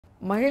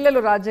మహిళలు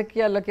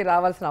రాజకీయాల్లోకి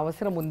రావాల్సిన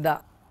అవసరం ఉందా?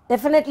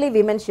 Definitely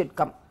women should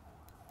come.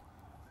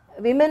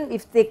 Women,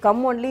 if they come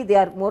only, they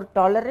are more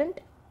tolerant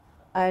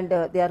and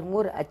they are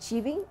more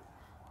achieving,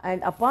 and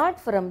apart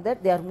from that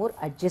they are more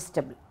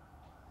adjustable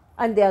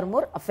and they are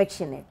more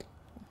affectionate.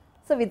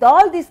 So with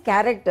all these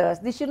characters,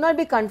 they should not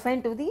be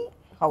confined to the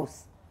house.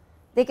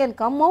 They can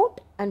come out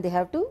and they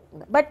have to,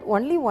 but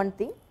only one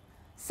thing,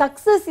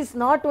 success is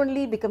not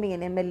only becoming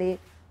an MLA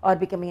or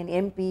becoming an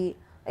MP.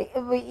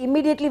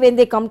 Immediately when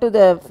they come to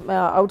the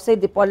outside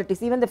the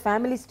politics, even the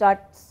family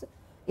starts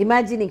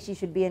imagining she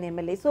should be an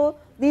MLA. So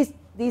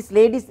these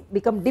ladies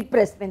become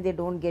depressed when they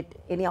don't get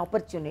any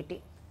opportunity.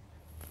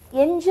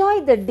 Enjoy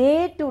the day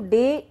to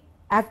day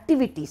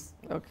activities.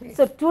 Okay.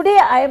 So today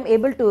I am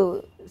able to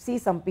see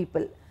some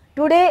people.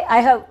 Today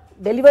I have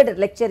delivered a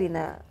lecture in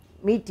a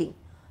meeting.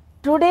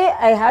 Today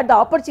I had the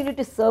opportunity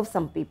to serve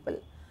some people.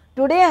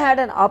 Today I had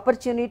an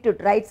opportunity to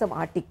write some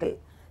article.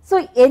 So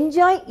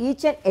enjoy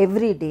each and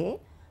every day.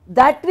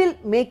 That will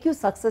make you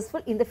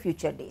successful in the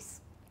future days.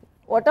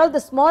 What are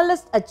the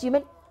smallest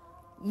achievement?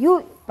 You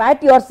pat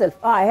yourself.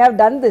 Oh, I have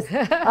done this.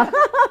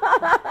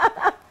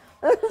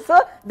 So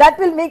that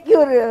will make you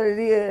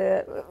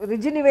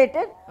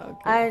rejuvenated,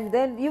 and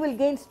then you will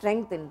gain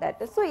strength in that.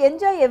 So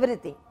enjoy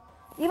everything,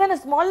 even a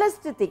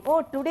smallest thing. Oh,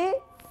 today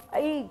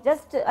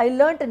I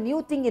learnt a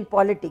new thing in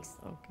politics.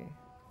 Okay.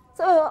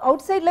 So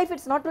outside life,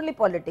 it's not only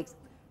politics.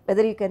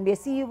 Whether you can be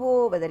a CEO,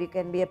 whether you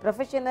can be a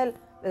professional,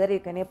 whether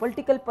you can be a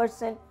political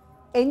person,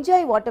 enjoy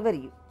whatever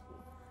you.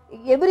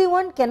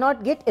 Everyone cannot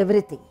get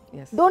everything.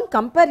 Yes. Don't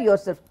compare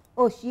yourself.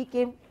 Oh, she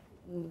came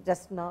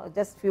just now,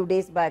 just few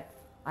days back.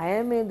 I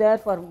am there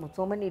for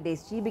so many days.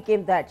 She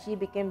became that. She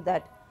became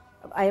that.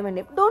 I am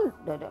don't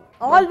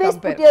always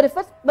compare. put your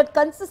efforts, but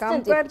consistent.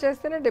 Compare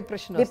చేస్తేనే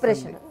depression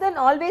Depression. Then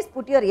always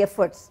put your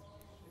efforts.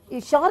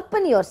 You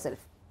sharpen yourself.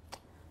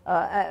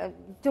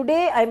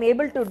 Today I am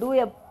able to do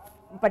a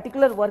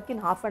particular work in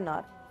half an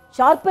hour.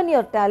 Sharpen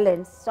your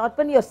talents,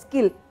 sharpen your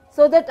skill,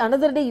 so that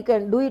another day you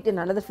can do it in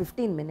another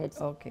 15 minutes.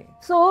 Okay.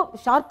 So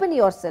sharpen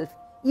yourself,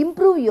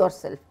 improve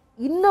yourself,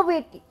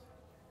 innovate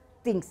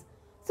things.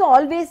 So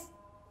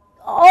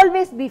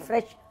always be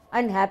fresh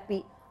and happy,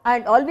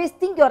 and always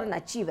think you are an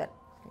achiever.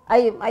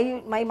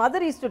 My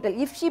mother used to tell,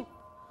 if she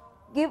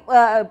give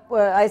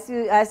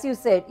as you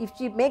said, if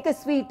she make a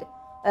sweet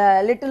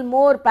little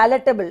more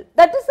palatable,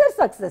 that is her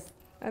success.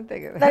 అంతే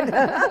కదా.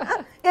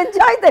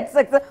 Enjoy that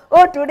success.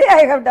 Oh, today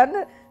I have done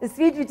a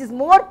sweet which is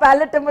more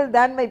palatable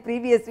than my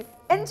previous sweet.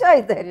 Enjoy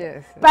that.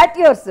 Yes. Pat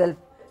yourself.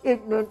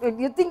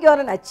 You think you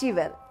are an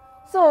achiever.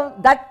 So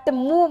that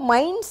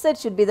mindset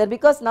should be there,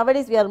 because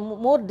nowadays we are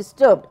more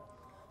disturbed.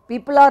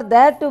 People are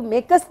there to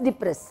make us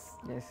depressed.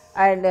 Yes.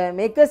 And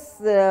make us,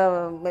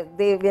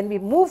 when we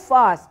move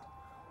fast,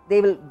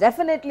 they will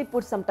definitely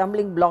put some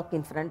tumbling block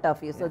in front of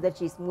you, so that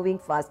she is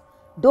moving fast.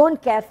 Don't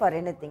care for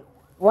anything.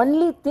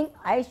 Only think,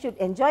 I should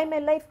enjoy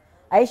my life,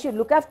 I should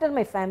look after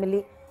my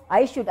family,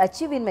 I should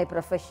achieve in my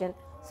profession.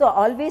 So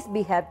always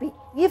be happy.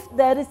 If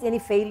there is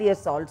any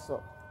failures also,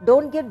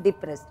 don't get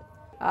depressed.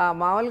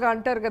 మామూలుగా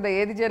అంటారు కదా,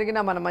 ఏది జరిగినా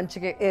మన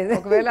మంచికే.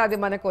 ఒకవేళ అది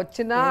మనకు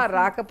వచ్చినా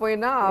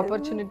రాకపోయినా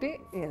ఆపర్చునిటీ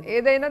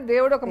ఏదైనా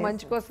దేవుడు ఒక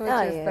మంచి కోసమే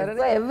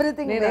చేస్తారని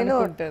ఎవ్రీథింగ్ నేను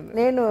అనుకుంటాను.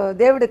 నేను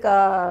దేవుడికి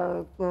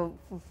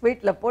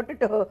స్వీట్లో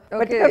పొట్టుతో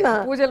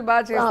పూజలు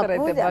బాగా చేస్తారు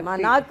అయితే.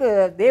 నాకు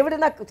దేవుడు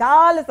నాకు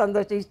చాలా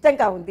సంతోషం,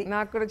 ఇష్టంగా ఉంది.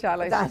 నాకు కూడా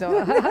చాలా ఇష్టం.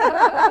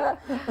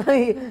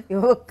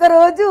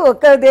 ఒక్కరోజు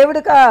ఒక్క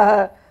దేవుడికి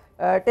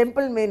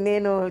టెంపుల్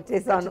నేను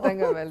చేశాను,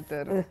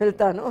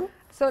 వెళ్తాను.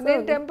 సో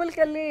నేను టెంపుల్కి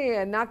వెళ్ళి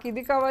నాకు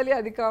ఇది కావాలి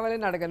అది కావాలి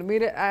అని అడగను.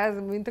 మీరు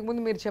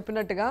ఇంతకుముందు మీరు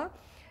చెప్పినట్టుగా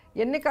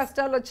ఎన్ని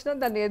కష్టాలు వచ్చినా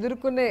దాన్ని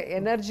ఎదుర్కొనే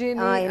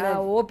ఎనర్జీని,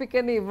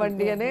 ఓపికని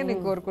ఇవ్వండి అనే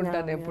నేను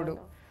కోరుకుంటాను ఎప్పుడు.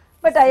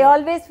 But I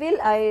always feel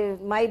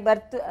my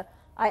birth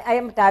I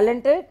am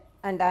talented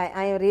and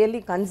I am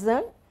really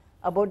concerned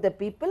about the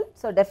people.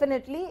 So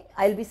definitely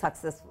I will be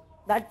successful.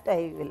 That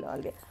I will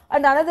always.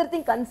 And another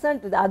thing, concern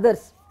to the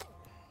others.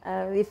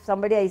 If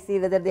somebody I see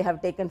whether they have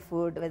taken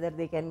food, whether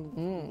they can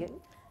give.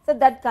 So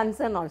that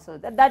concern also,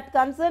 that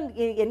concern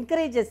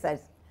encourages us,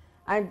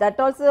 and that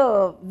also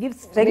gives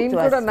strength to us.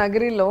 నేను కూడా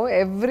నగరిలో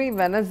every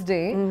Wednesday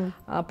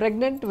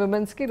pregnant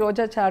women's కి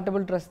రోజా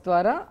charitable trust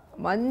ద్వారా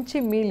మంచి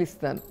meal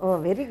ఇస్తాను. ఓ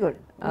very good.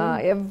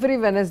 Every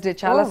Wednesday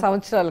చాలా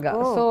సంవత్సరాలుగా.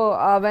 So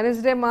ఆ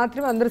Wednesday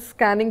మాత్రం అందరూ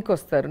స్కానింగ్ కి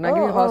వస్తారు,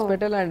 Nagari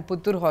hospital and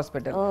Puttur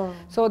hospital.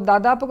 So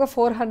దాదాపుగా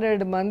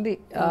 400 మంది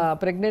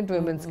ప్రెగ్నెంట్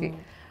విమెన్స్ కి.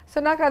 సో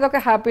నాకు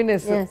అదొక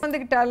హ్యాపీనెస్.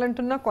 కొంతమందికి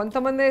టాలెంట్ ఉన్నా,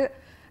 కొంతమంది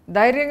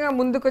ధైర్యంగా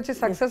ముందుకొచ్చి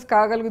సక్సెస్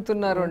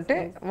కాగలుగుతున్నారు అంటే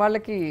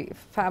వాళ్ళకి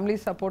ఫ్యామిలీ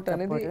సపోర్ట్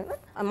అనేది.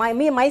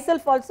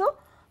 myself also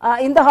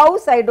in the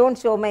house I don't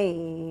show my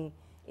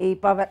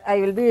power. I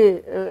will be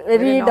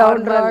very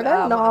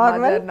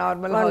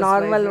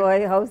normal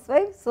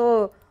housewife, so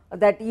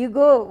that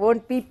ego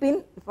won't peep in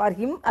for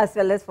him as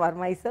well as for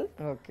myself.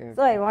 Okay.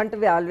 So I want to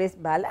be always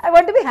balanced. I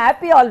want to be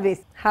happy always.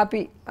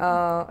 Happy.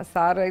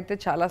 Sir అయితే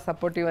చాలా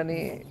supportive అని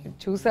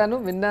చూశాను,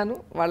 విన్నాను,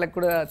 వాళ్ళకి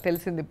కూడా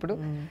తెలిసింది ఇప్పుడు.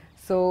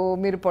 So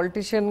మీరు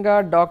పొలిటీషియన్గా,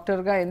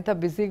 డాక్టర్గా ఎంత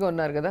బిజీగా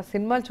ఉన్నారు కదా,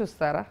 సినిమాలు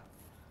చూస్తారా?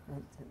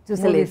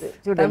 చూసలేదు,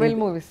 తమిళ్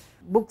మూవీస్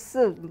బుక్స్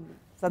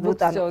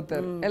చదువుతాను.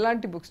 చదువుతారు.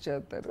 ఎలాంటి బుక్స్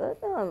చదువుతారు?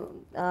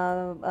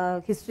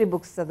 హిస్టరీ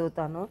బుక్స్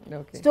చదువుతాను.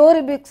 Okay.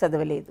 స్టోరీ బుక్స్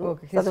చదవలేదు,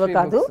 Okay, చదవ history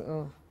కాదు.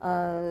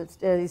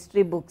 books,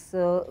 history books,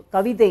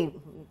 కవిதை,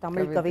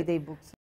 Tamil కవిதை books